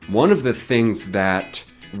One of the things that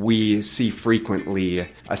we see frequently,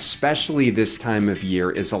 especially this time of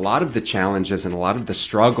year, is a lot of the challenges and a lot of the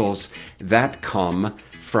struggles that come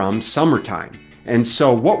from summertime. And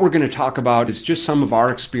so what we're going to talk about is just some of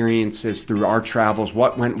our experiences through our travels,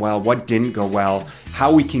 what went well, what didn't go well,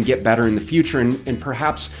 how we can get better in the future, and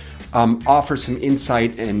perhaps offer some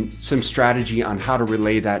insight and some strategy on how to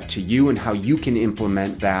relay that to you and how you can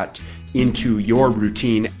implement that into your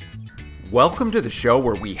routine. Welcome to the show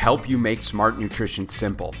where we help you make smart nutrition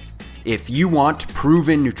simple. If you want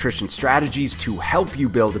proven nutrition strategies to help you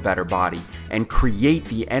build a better body and create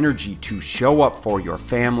the energy to show up for your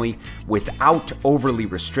family without overly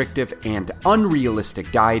restrictive and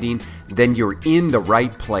unrealistic dieting, then you're in the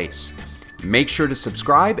right place. Make sure to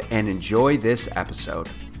subscribe and enjoy this episode.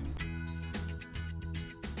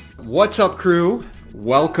 What's up, crew?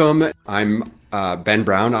 Welcome. I'm Ben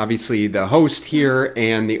Brown, obviously the host here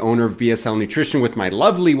and the owner of BSL Nutrition, with my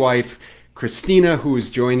lovely wife, Kristina, who is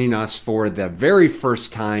joining us for the very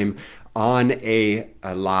first time on a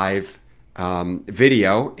live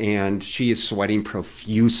video, and she is sweating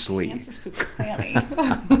profusely. Hands are super clammy.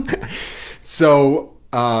 So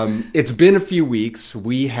it's been a few weeks.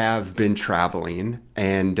 We have been traveling,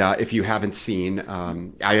 and if you haven't seen,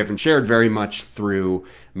 I haven't shared very much through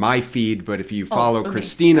my feed, but if you follow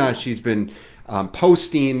Kristina, she's been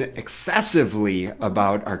posting excessively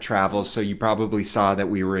about our travels. So you probably saw that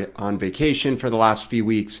we were on vacation for the last few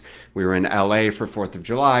weeks. We were in LA for 4th of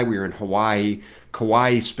July. We were in Hawaii,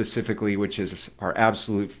 Kauai specifically, which is our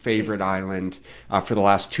absolute favorite island, for the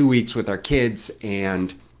last 2 weeks with our kids,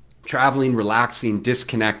 and traveling, relaxing,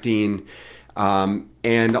 disconnecting. And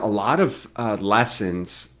a lot of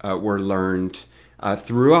lessons were learned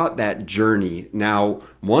throughout that journey. Now,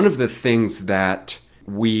 one of the things that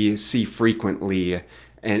we see frequently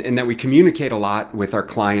and that we communicate a lot with our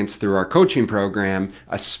clients through our coaching program,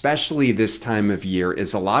 especially this time of year,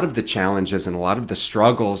 is a lot of the challenges and a lot of the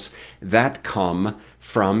struggles that come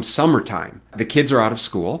from summertime. The kids are out of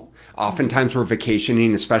school. Oftentimes we're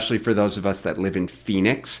vacationing, especially for those of us that live in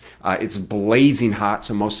Phoenix. It's blazing hot,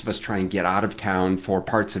 so most of us try and get out of town for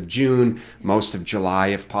parts of June, most of July,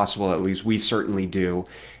 if possible. At least we certainly do.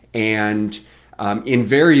 And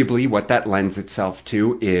invariably, what that lends itself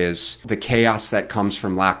to is the chaos that comes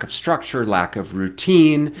from lack of structure, lack of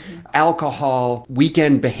routine, alcohol,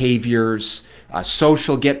 weekend behaviors,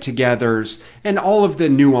 social get-togethers, and all of the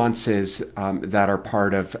nuances that are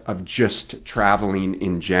part of just traveling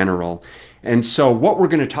in general. And so what we're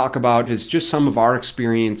going to talk about is just some of our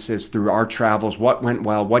experiences through our travels, what went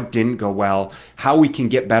well, what didn't go well, how we can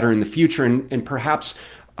get better in the future, and perhaps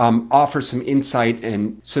offer some insight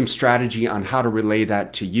and some strategy on how to relay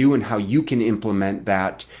that to you and how you can implement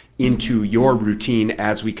that into your routine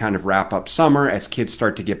as we kind of wrap up summer, as kids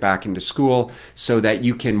start to get back into school, so that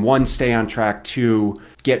you can, one, stay on track, two,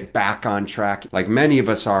 get back on track, like many of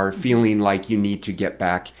us are, feeling like you need to get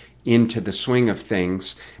back into the swing of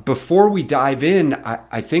things. Before we dive in,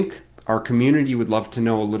 I think our community would love to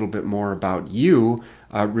know a little bit more about you,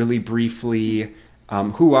 really briefly.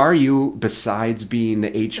 Who are you besides being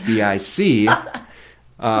the HBIC?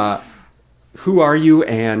 Who are you,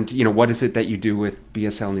 and what is it that you do with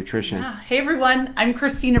BSL Nutrition? Yeah. Hey everyone, I'm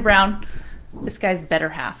Kristina Brown. This guy's better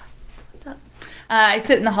half. What's up? I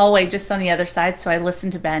sit in the hallway just on the other side, so I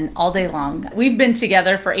listen to Ben all day long. We've been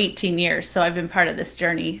together for 18 years, so I've been part of this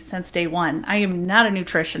journey since day one. I am not a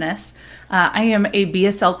nutritionist. I am a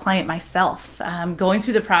BSL client myself, going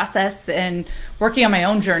through the process and working on my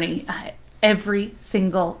own journey every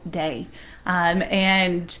single day.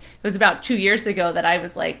 And it was about 2 years ago that I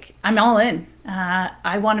was like, I'm all in.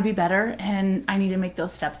 I want to be better, and I need to make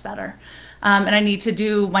those steps better. And I need to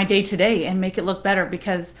do my day to day and make it look better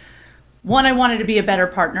because, one, I wanted to be a better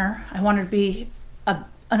partner. I wanted to be an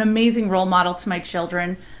amazing role model to my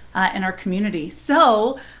children and our community.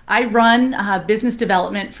 So I run business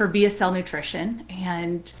development for BSL Nutrition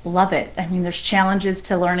and love it. I mean, there's challenges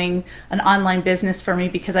to learning an online business for me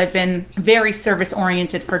because I've been very service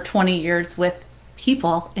oriented for 20 years with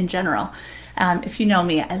people in general. If you know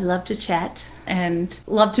me, I love to chat and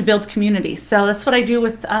love to build community. So that's what I do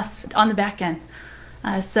with us on the back end.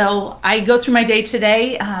 So I go through my day to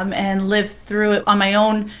day and live through it on my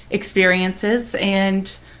own experiences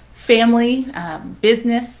and family,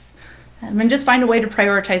 business, and just find a way to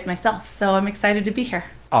prioritize myself. So I'm excited to be here.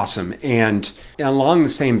 Awesome. And along the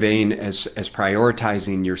same vein as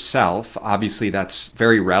prioritizing yourself, obviously that's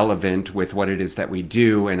very relevant with what it is that we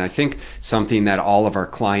do. And I think something that all of our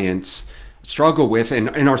clients struggle with, and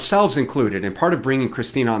ourselves included, and part of bringing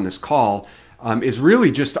Kristina on this call is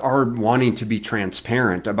really just our wanting to be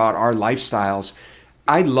transparent about our lifestyles.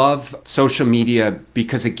 I love social media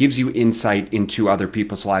because it gives you insight into other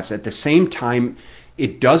people's lives. At the same time,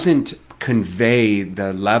 it doesn't convey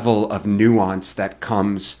the level of nuance that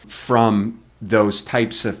comes from those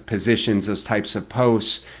types of positions, those types of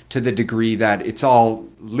posts, to the degree that it's all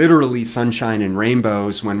literally sunshine and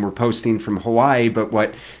rainbows when we're posting from Hawaii. But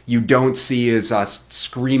what you don't see is us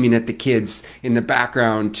screaming at the kids in the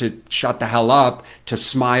background to shut the hell up, to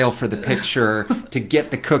smile for the picture, to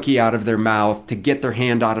get the cookie out of their mouth, to get their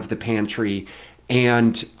hand out of the pantry.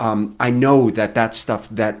 And I know that that's stuff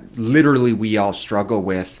that literally we all struggle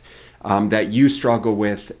with. That you struggle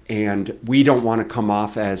with, and we don't want to come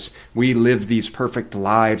off as we live these perfect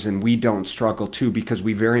lives and we don't struggle too, because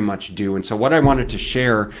we very much do. And so what I wanted to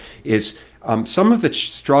share is some of the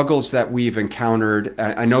struggles that we've encountered.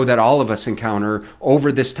 I know that all of us encounter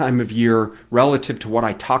over this time of year relative to what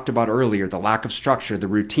I talked about earlier, the lack of structure, the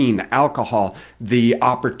routine, the alcohol, the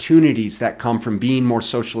opportunities that come from being more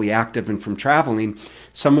socially active and from traveling.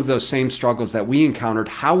 Some of those same struggles that we encountered,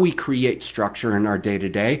 how we create structure in our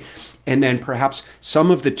day-to-day, and then perhaps some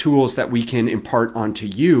of the tools that we can impart onto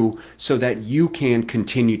you so that you can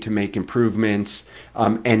continue to make improvements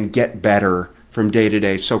and get better from day to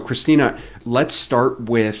day. So Kristina, let's start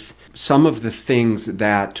with some of the things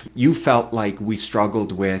that you felt like we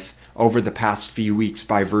struggled with over the past few weeks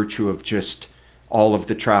by virtue of just all of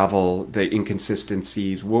the travel, the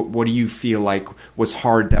inconsistencies. What do you feel like was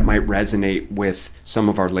hard that might resonate with some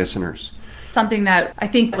of our listeners? Something that I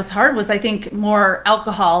think was hard was, I think, more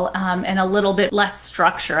alcohol and a little bit less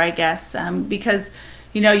structure, I guess, because,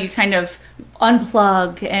 you kind of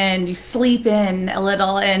unplug and you sleep in a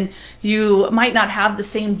little, and you might not have the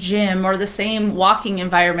same gym or the same walking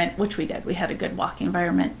environment, which we did. We had a good walking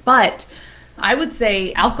environment, but I would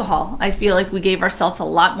say alcohol. I feel like we gave ourselves a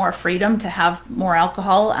lot more freedom to have more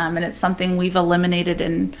alcohol, and it's something we've eliminated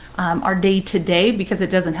in our day-to-day because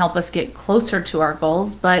it doesn't help us get closer to our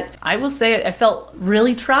goals. But I will say I felt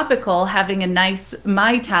really tropical having a nice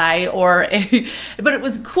Mai Tai but it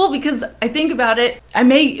was cool because I think about it,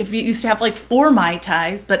 if you used to have like 4 Mai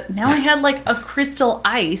Tais, but now I had like a crystal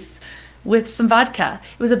ice with some vodka.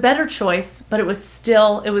 It was a better choice, but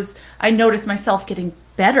I noticed myself getting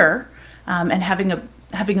better and having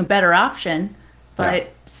a better option,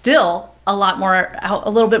 but still a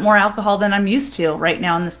little bit more alcohol than I'm used to right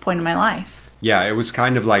now in this point in my life. Yeah, it was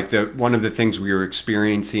kind of like one of the things we were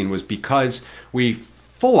experiencing was because we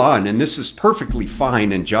full on, and this is perfectly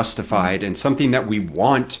fine and justified and something that we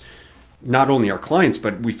want not only our clients,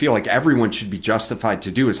 but we feel like everyone should be justified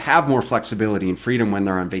to do, is have more flexibility and freedom when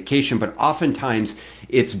they're on vacation. But oftentimes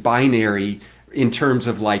it's binary in terms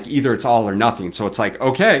of like either it's all or nothing. So it's like,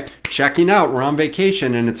 okay, checking out, we're on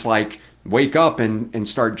vacation, and it's like wake up and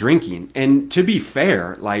start drinking. And to be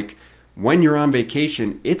fair, like when you're on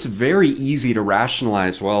vacation, it's very easy to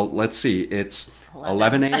rationalize, well, let's see, it's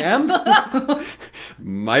 11 a.m.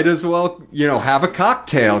 Might as well, have a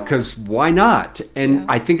cocktail, because why not? And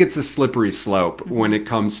I think it's a slippery slope when it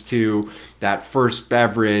comes to that first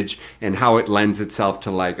beverage and how it lends itself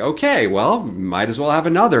to like, okay, well, might as well have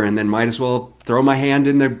another, and then might as well throw my hand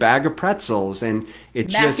in the bag of pretzels, and it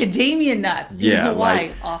macadamia nuts in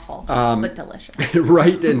Hawaii, awful, but delicious.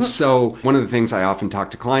 Right. And so one of the things I often talk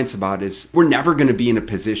to clients about is we're never going to be in a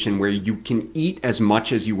position where you can eat as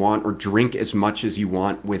much as you want or drink as much as you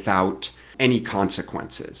want without any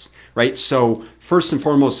consequences, right? So first and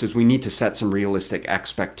foremost is we need to set some realistic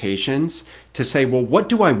expectations to say, well, what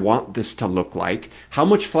do I want this to look like? How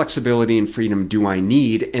much flexibility and freedom do I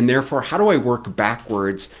need? And therefore, how do I work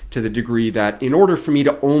backwards to the degree that in order for me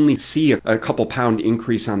to only see a couple pound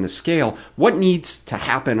increase on the scale, what needs to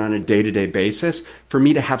happen on a day-to-day basis for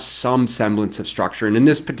me to have some semblance of structure? And in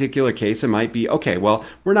this particular case, it might be, okay, well,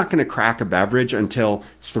 we're not going to crack a beverage until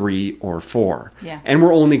 3 or 4. Yeah. And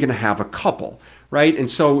we're only going to have a couple, right? And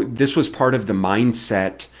so this was part of the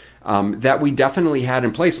mindset that we definitely had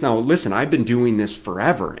in place. Now, listen, I've been doing this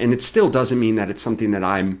forever, and it still doesn't mean that it's something that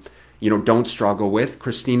I'm, don't struggle with.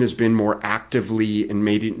 Kristina's been more actively and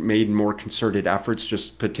made more concerted efforts,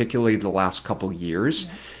 just particularly the last couple of years.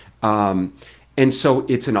 Yeah. And so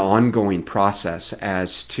it's an ongoing process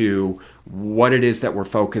as to what it is that we're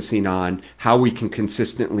focusing on, how we can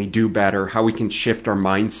consistently do better, how we can shift our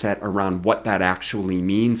mindset around what that actually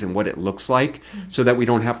means and what it looks like, so that we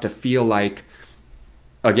don't have to feel like,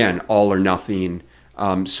 again, all or nothing.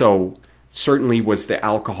 So certainly was the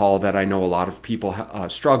alcohol that I know a lot of people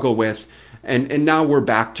struggle with. And now we're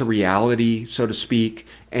back to reality, so to speak,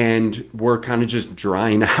 and we're kind of just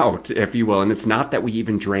drying out, if you will. And it's not that we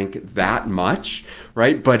even drank that much,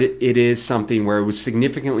 right? But it is something where it was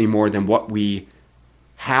significantly more than what we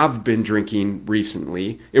have been drinking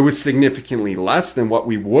recently. It was significantly less than what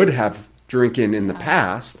we would have drinking in the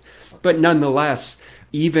past, but nonetheless,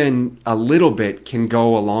 even a little bit can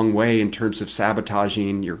go a long way in terms of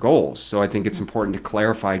sabotaging your goals. So I think it's important to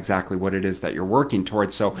clarify exactly what it is that you're working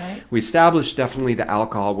towards. So we established definitely the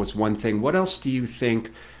alcohol was one thing. What else do you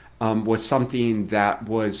think was something that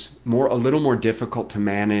was a little more difficult to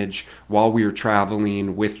manage while we were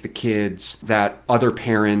traveling with the kids that other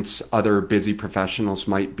parents, other busy professionals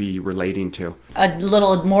might be relating to? A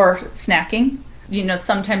little more snacking.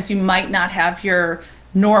 Sometimes you might not have your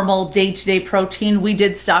normal day-to-day protein. We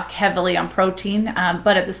did stock heavily on protein,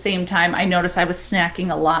 but at the same time, I noticed I was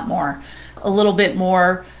snacking a lot more, a little bit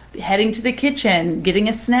more heading to the kitchen, getting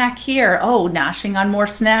a snack here, noshing on more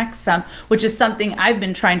snacks, which is something I've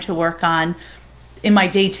been trying to work on in my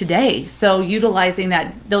day-to-day. So utilizing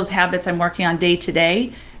those habits I'm working on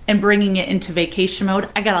day-to-day and bringing it into vacation mode,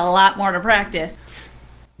 I got a lot more to practice.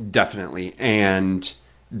 Definitely. And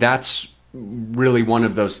that's really one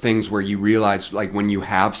of those things where you realize, like, when you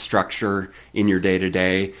have structure in your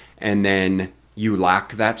day-to-day and then you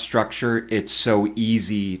lack that structure, it's so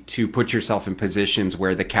easy to put yourself in positions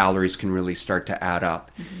where the calories can really start to add up.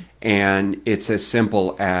 And it's as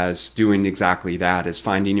simple as doing exactly that, as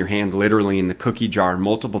finding your hand literally in the cookie jar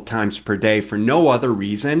multiple times per day for no other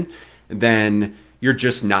reason than you're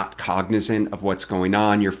just not cognizant of what's going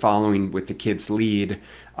on. You're following with the kid's lead.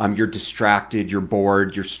 You're distracted, you're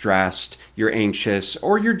bored, you're stressed, you're anxious,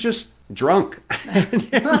 or you're just drunk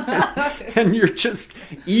and you're just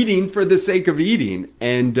eating for the sake of eating.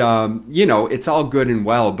 And, it's all good and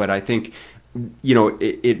well, but I think,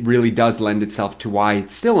 it really does lend itself to why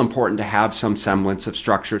it's still important to have some semblance of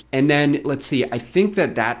structure. And then let's see, I think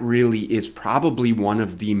that really is probably one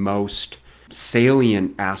of the most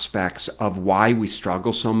salient aspects of why we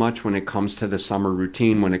struggle so much when it comes to the summer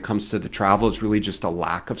routine, when it comes to the travel, is really just a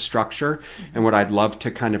lack of structure. And what I'd love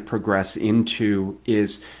to kind of progress into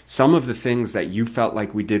is some of the things that you felt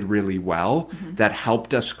like we did really well that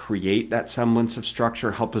helped us create that semblance of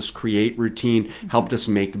structure, helped us create routine, helped us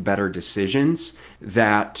make better decisions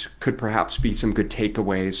that could perhaps be some good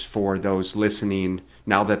takeaways for those listening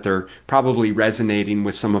now that they're probably resonating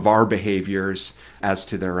with some of our behaviors as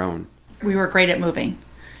to their own. We were great at moving,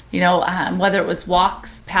 whether it was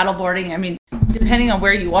walks, paddleboarding, depending on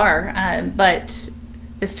where you are. But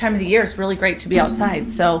this time of the year is really great to be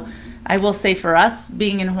outside. So I will say for us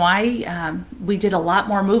being in Hawaii, we did a lot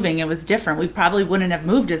more moving. It was different. We probably wouldn't have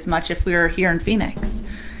moved as much if we were here in Phoenix,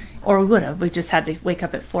 or we would have. We just had to wake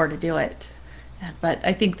up at 4 to do it. But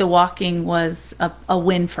I think the walking was a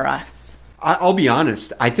win for us. I'll be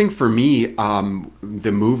honest. I think for me,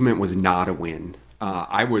 the movement was not a win.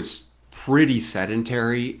 I was pretty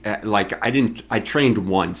sedentary. I trained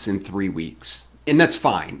once in 3 weeks, and that's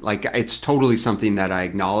fine. Like, it's totally something that I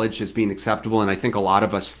acknowledge as being acceptable. And I think a lot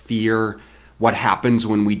of us fear what happens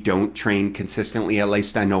when we don't train consistently. At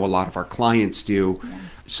least I know a lot of our clients do. Yeah.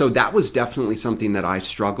 So that was definitely something that I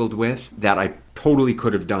struggled with, that I totally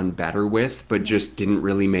could have done better with, but just didn't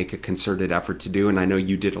really make a concerted effort to do. And I know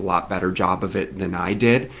you did a lot better job of it than I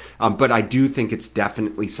did. But I do think it's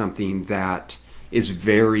definitely something that is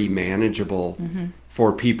very manageable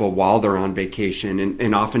for people while they're on vacation.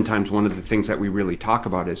 And oftentimes one of the things that we really talk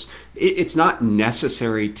about is it's not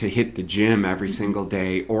necessary to hit the gym every single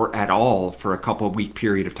day or at all for a couple of week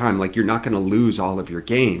period of time. Like, you're not going to lose all of your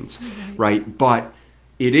gains, right? But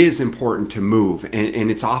it is important to move,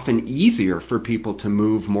 and it's often easier for people to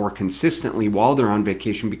move more consistently while they're on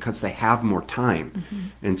vacation because they have more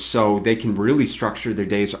time. And so they can really structure their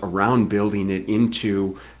days around building it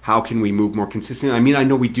into how can we move more consistently. I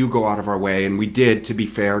know we do go out of our way, and we did, to be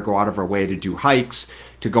fair, go out of our way to do hikes,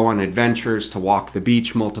 to go on adventures, to walk the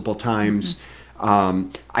beach multiple times.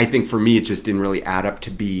 I think for me, it just didn't really add up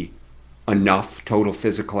to be enough total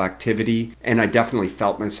physical activity. And I definitely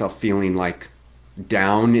felt myself feeling like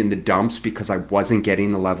down in the dumps because I wasn't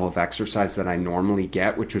getting the level of exercise that I normally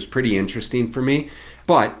get, which was pretty interesting for me.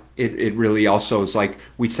 But it really also is like,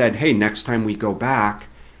 we said, hey, next time we go back,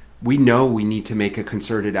 we know we need to make a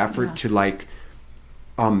concerted effort to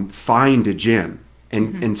find a gym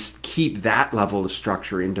and keep that level of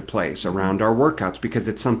structure into place around our workouts, because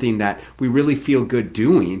it's something that we really feel good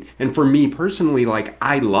doing. And for me personally, like,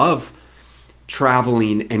 I love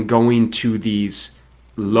traveling and going to these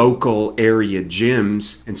local area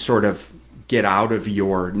gyms and sort of get out of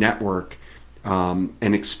your network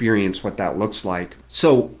and experience what that looks like.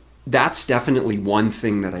 So that's definitely one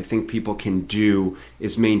thing that I think people can do,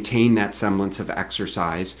 is maintain that semblance of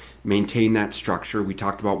exercise, maintain that structure. We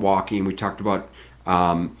talked about walking, we talked about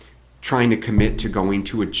trying to commit to going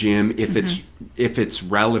to a gym if it's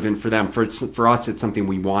relevant for them. For us, it's something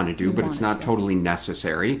we want to do, but it's not totally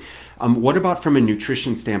necessary. What about from a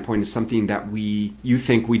nutrition standpoint is something that you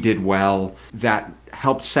think we did well that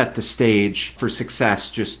helped set the stage for success,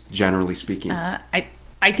 just generally speaking?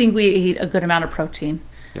 I think we ate a good amount of protein.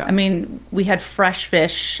 Yeah. I mean, we had fresh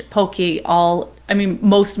fish, poke,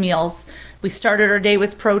 most meals. We started our day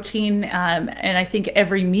with protein, and I think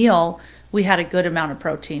every meal we had a good amount of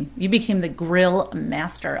protein. You became the grill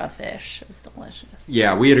master of fish. It's delicious.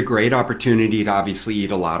 Yeah, we had a great opportunity to obviously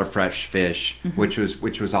eat a lot of fresh fish, which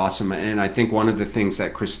was awesome. And I think one of the things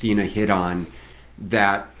that Kristina hit on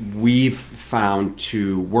that we've found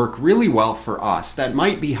to work really well for us, that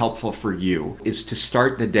might be helpful for you, is to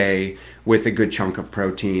start the day with a good chunk of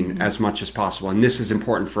protein as much as possible. And this is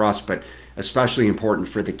important for us, but especially important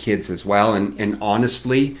for the kids as well. And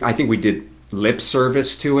honestly, I think we did lip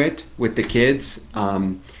service to it with the kids,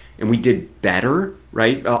 and we did better,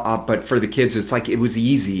 right? But for the kids, it's like it was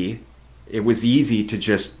easy to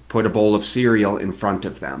just put a bowl of cereal in front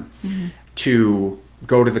of them, to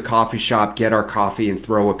go to the coffee shop, get our coffee, and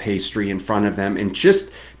throw a pastry in front of them, and just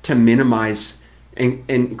to minimize. And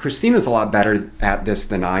Kristina's a lot better at this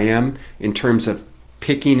than I am in terms of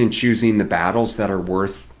picking and choosing the battles that are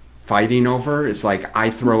worth fighting over. Is like I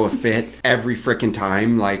throw a fit every freaking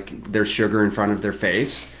time like there's sugar in front of their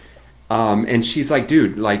face, and she's like,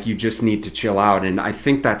 dude, like you just need to chill out. And I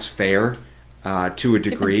think that's fair to a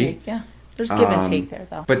degree. Give and take, yeah, there's give and take there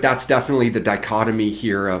though. But that's definitely the dichotomy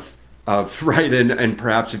here of right, and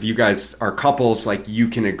perhaps if you guys are couples, like you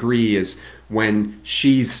can agree, is when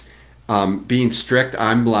she's being strict,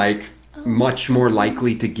 I'm like much more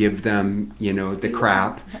likely to give them, the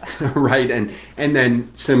crap, right? And then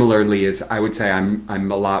similarly, is I would say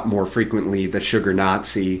I'm a lot more frequently the sugar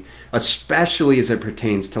Nazi, especially as it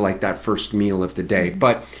pertains to like that first meal of the day.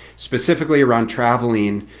 But specifically around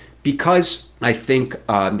traveling, because I think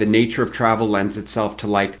the nature of travel lends itself to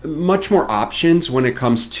like much more options when it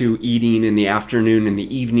comes to eating in the afternoon, in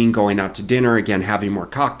the evening, going out to dinner, again, having more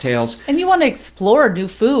cocktails. And you want to explore new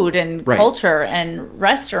food and culture and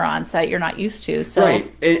restaurants that you're not used to. So.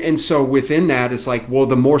 Right. And so within that, it's like, well,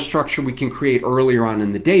 the more structure we can create earlier on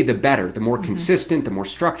in the day, the better. The more consistent, the more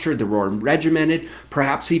structured, the more regimented,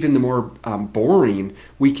 perhaps even the more boring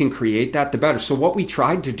we can create that, the better. So what we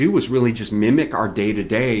tried to do was really just mimic our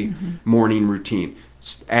day-to-day morning routine.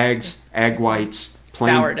 Eggs, egg whites,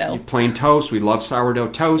 plain toast. We love sourdough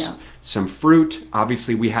toast. Some fruit.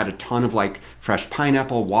 Obviously, we had a ton of like fresh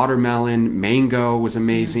pineapple, watermelon, mango was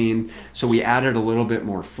amazing. So we added a little bit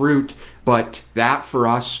more fruit. But that for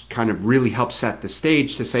us kind of really helped set the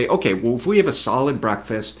stage to say, okay, well, if we have a solid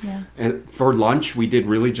breakfast, for lunch, we did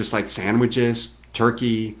really just like sandwiches,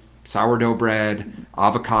 turkey, sourdough bread,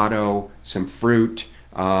 avocado, some fruit,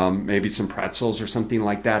 maybe some pretzels or something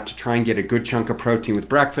like that to try and get a good chunk of protein with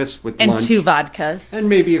breakfast, with lunch. And 2 vodkas. And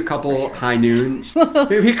maybe a couple high noons,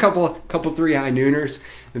 maybe a couple 3 high nooners.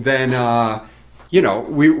 Then,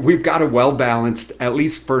 we've got a well-balanced, at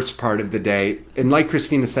least first part of the day. And like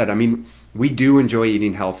Kristina said, I mean, we do enjoy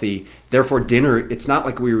eating healthy. Therefore, dinner, it's not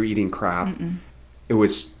like we were eating crap. It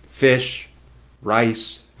was fish,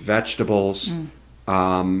 rice, vegetables,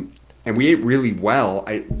 and we ate really well.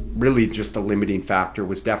 Really just the limiting factor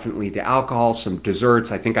was definitely the alcohol, some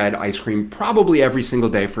desserts. I think I had ice cream probably every single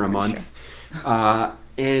day for a month.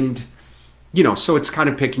 And, so it's kind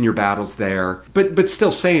of picking your battles there. But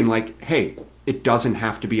still saying like, hey, it doesn't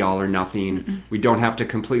have to be all or nothing. We don't have to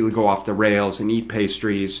completely go off the rails and eat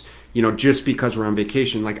pastries, just because we're on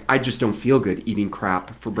vacation. Like, I just don't feel good eating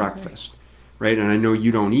crap for breakfast, right? And I know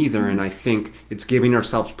you don't either. And I think it's giving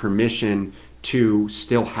ourselves permission to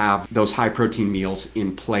still have those high protein meals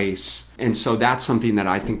in place. And so that's something that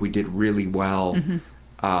I think we did really well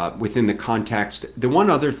within the context. The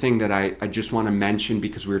one other thing that I just want to mention,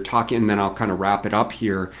 because we were talking, and then I'll kind of wrap it up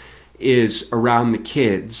here, is around the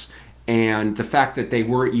kids and the fact that they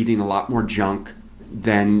were eating a lot more junk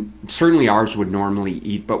than certainly ours would normally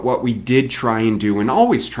eat. But what we did try and do, and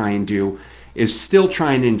always try and do, is still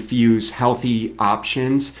try and infuse healthy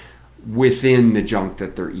options within the junk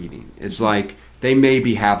that they're eating. It's like they may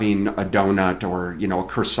be having a donut or a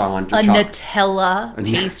croissant or Nutella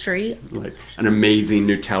pastry, like an amazing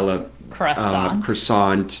Nutella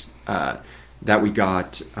croissant that we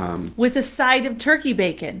got with a side of turkey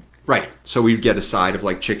bacon. Right. So we'd get a side of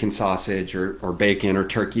like chicken sausage or bacon or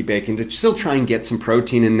turkey bacon to still try and get some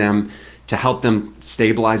protein in them to help them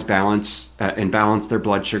stabilize and balance their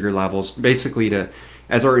blood sugar levels, basically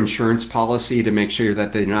as our insurance policy to make sure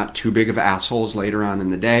that they're not too big of assholes later on in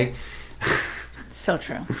the day. So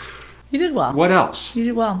true. You did well. What else? You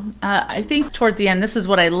did well. I think towards the end, this is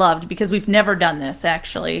what I loved, because we've never done this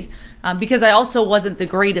actually. Because I also wasn't the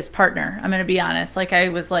greatest partner. I'm going to be honest. Like I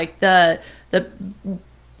was like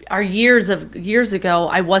our years ago,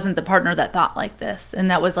 I wasn't the partner that thought like this,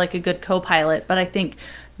 and that was like a good co-pilot. But I think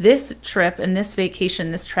this trip and this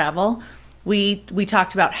vacation, this travel, we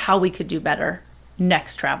talked about how we could do better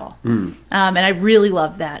next travel. And I really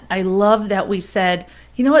love that. I love that we said,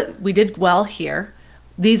 you know what, we did well here.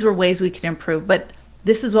 These were ways we could improve, but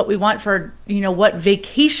this is what we want for, what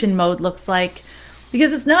vacation mode looks like,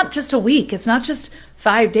 because it's not just a week. It's not just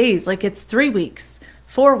 5 days. Like it's 3 weeks,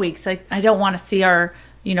 4 weeks. I don't want to see our,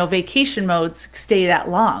 vacation modes stay that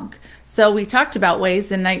long. So we talked about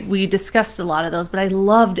ways, and we discussed a lot of those, but I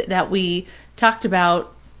loved that we talked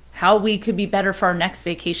about how we could be better for our next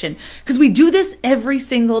vacation, because we do this every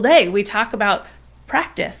single day. We talk about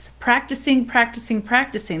practicing.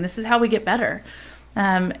 This is how we get better.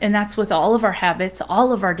 And that's with all of our habits,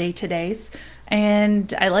 all of our day-to-days.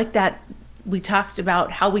 And I like that we talked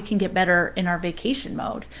about how we can get better in our vacation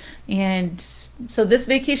mode. And so this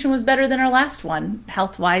vacation was better than our last one,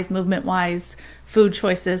 health-wise, movement-wise, food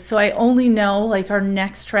choices. So I only know like our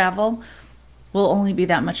next travel will only be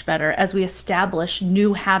that much better as we establish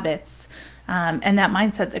new habits, and that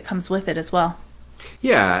mindset that comes with it as well.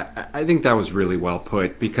 Yeah, I think that was really well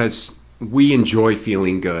put, because we enjoy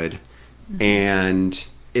feeling good, and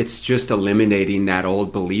it's just eliminating that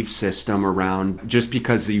old belief system around just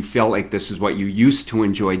because you felt like this is what you used to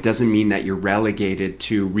enjoy doesn't mean that you're relegated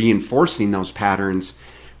to reinforcing those patterns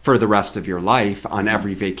for the rest of your life on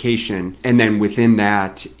every vacation. And then within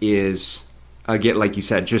that is, again, like you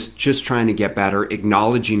said, just trying to get better,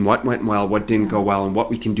 acknowledging what went well, what didn't go well, and what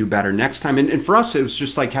we can do better next time. And for us, it was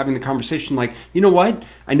just like having the conversation like, you know what?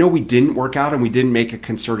 I know we didn't work out and we didn't make a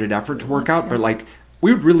concerted effort to work out, but like,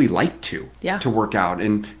 we would really like to work out.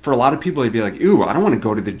 And for a lot of people, they'd be like, ooh, I don't want to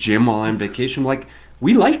go to the gym while I'm on vacation. Like,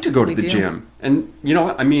 we like to go to the gym. And,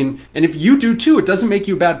 and if you do too, it doesn't make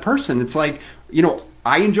you a bad person. It's like,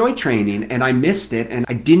 I enjoy training and I missed it and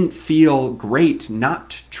I didn't feel great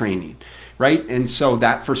not training. Right. And so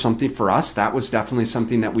that for us, that was definitely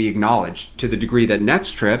something that we acknowledged, to the degree that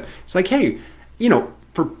next trip, it's like, hey,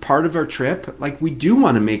 for part of our trip, like we do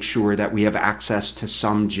want to make sure that we have access to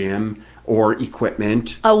some gym or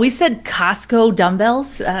equipment. We said Costco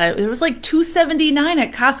dumbbells. It was like $279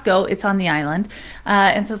 at Costco. It's on the island.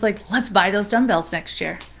 And so it's like, let's buy those dumbbells next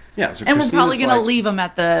year. Yeah, so and we're probably going to leave them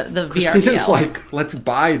at the VRBO. Kristina's like, let's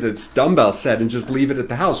buy this dumbbell set and just leave it at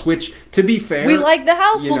the house, which, to be fair... We like the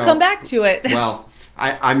house. We'll come back to it. Well,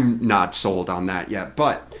 I'm not sold on that yet,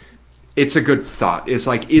 but it's a good thought. It's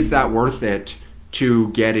like, is that worth it to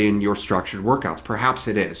get in your structured workouts? Perhaps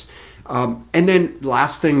it is. And then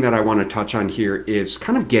last thing that I want to touch on here is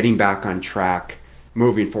kind of getting back on track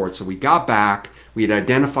moving forward. So we got back, we had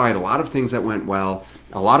identified a lot of things that went well,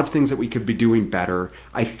 a lot of things that we could be doing better.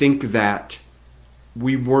 I think that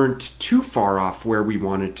we weren't too far off where we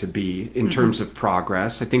wanted to be in terms of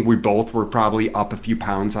progress. I think we both were probably up a few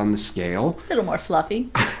pounds on the scale. A little more fluffy.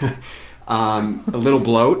 A little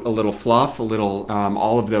bloat, a little fluff, a little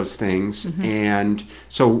all of those things. And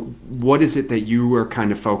so what is it that you were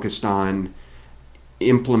kind of focused on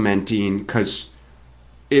implementing? Because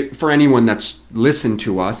for anyone that's listened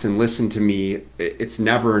to us and listened to me, it's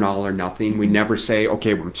never an all or nothing. We never say,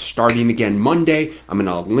 okay, we're starting again Monday. I'm going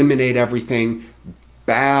to eliminate everything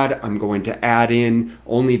bad. I'm going to add in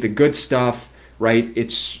only the good stuff, right?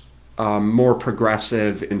 It's more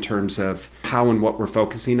progressive in terms of how and what we're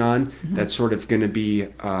focusing on. That's sort of going to be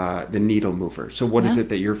the needle mover. So what is it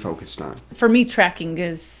that you're focused on? For me, tracking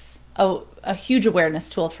is a huge awareness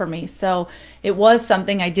tool for me. So it was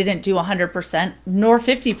something I didn't do 100% nor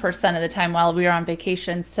 50% of the time while we were on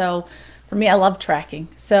vacation. So for me, I love tracking.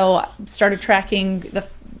 So I started tracking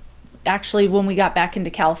actually when we got back into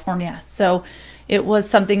California. So it was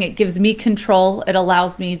something, it gives me control. It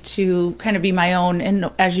allows me to kind of be my own, and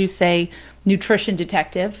as you say, nutrition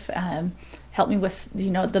detective. Help me with,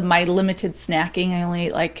 my limited snacking. I only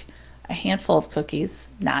ate like a handful of cookies,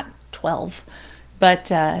 not 12.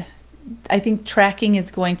 But I think tracking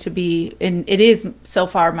is going to be, and it is so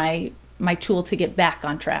far my tool to get back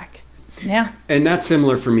on track. Yeah. And that's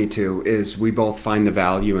similar for me too, is we both find the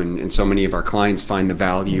value, and so many of our clients find the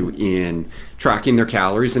value in tracking their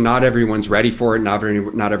calories, and not everyone's ready for it. Not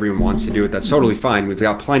everyone wants to do it. That's totally fine. We've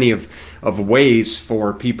got plenty of ways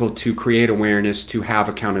for people to create awareness, to have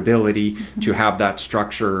accountability, to have that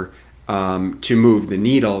structure to move the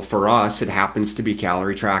needle. For us, it happens to be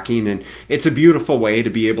calorie tracking, and it's a beautiful way to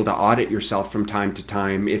be able to audit yourself from time to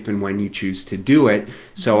time if and when you choose to do it.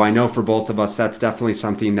 So I know for both of us, that's definitely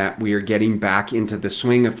something that we are getting back into the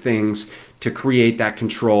swing of things to create that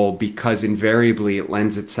control, because invariably it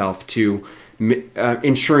lends itself to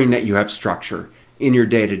ensuring that you have structure in your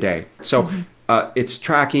day-to-day. So it's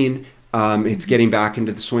tracking. It's getting back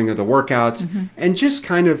into the swing of the workouts, and just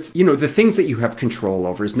kind of, the things that you have control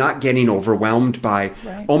over is not getting overwhelmed by,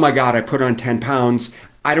 oh my God, I put on 10 pounds.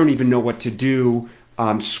 I don't even know what to do.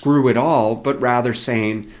 Screw it all. But rather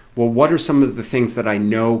saying, well, what are some of the things that I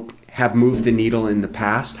know have moved the needle in the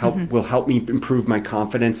past, will help me improve my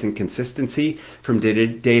confidence and consistency from day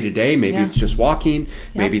to day. Maybe it's just walking.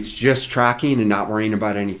 Maybe it's just tracking and not worrying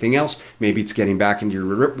about anything else. Maybe it's getting back into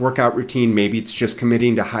your workout routine. Maybe it's just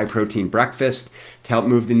committing to high protein breakfast to help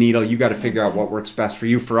move the needle. You got to figure out what works best for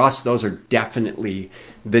you. For us, those are definitely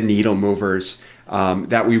the needle movers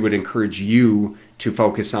that we would encourage you to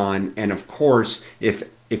focus on. And of course, if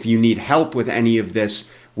you need help with any of this,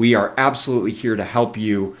 we are absolutely here to help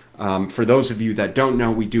you. For those of you that don't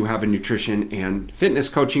know, we do have a nutrition and fitness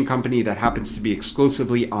coaching company that happens to be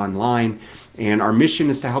exclusively online. And our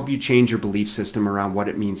mission is to help you change your belief system around what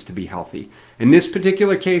it means to be healthy. In this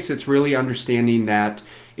particular case, it's really understanding that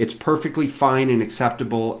it's perfectly fine and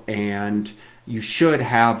acceptable, and you should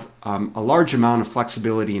have a large amount of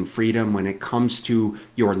flexibility and freedom when it comes to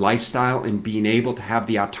your lifestyle and being able to have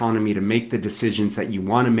the autonomy to make the decisions that you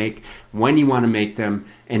want to make, when you want to make them,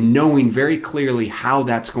 and knowing very clearly how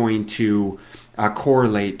that's going to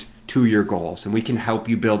correlate to your goals. And we can help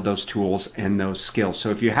you build those tools and those skills.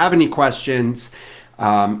 So if you have any questions,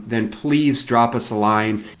 then please drop us a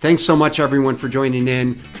line. Thanks so much, everyone, for joining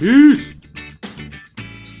in. Peace.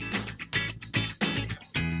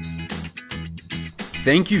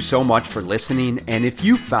 Thank you so much for listening, and if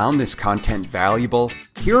you found this content valuable,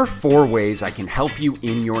 here are 4 ways I can help you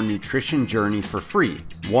in your nutrition journey for free.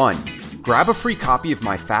 1. Grab a free copy of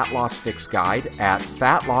my Fat Loss Fix Guide at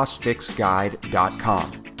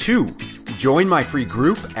fatlossfixguide.com. 2. Join my free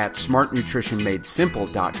group at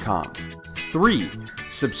smartnutritionmadesimple.com. 3.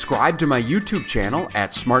 Subscribe to my YouTube channel at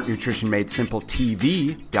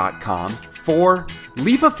smartnutritionmadesimple.tv.com. 4.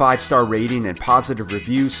 Leave a 5-star rating and positive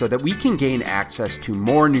review so that we can gain access to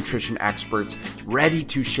more nutrition experts ready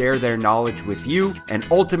to share their knowledge with you and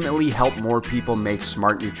ultimately help more people make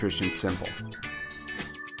smart nutrition simple.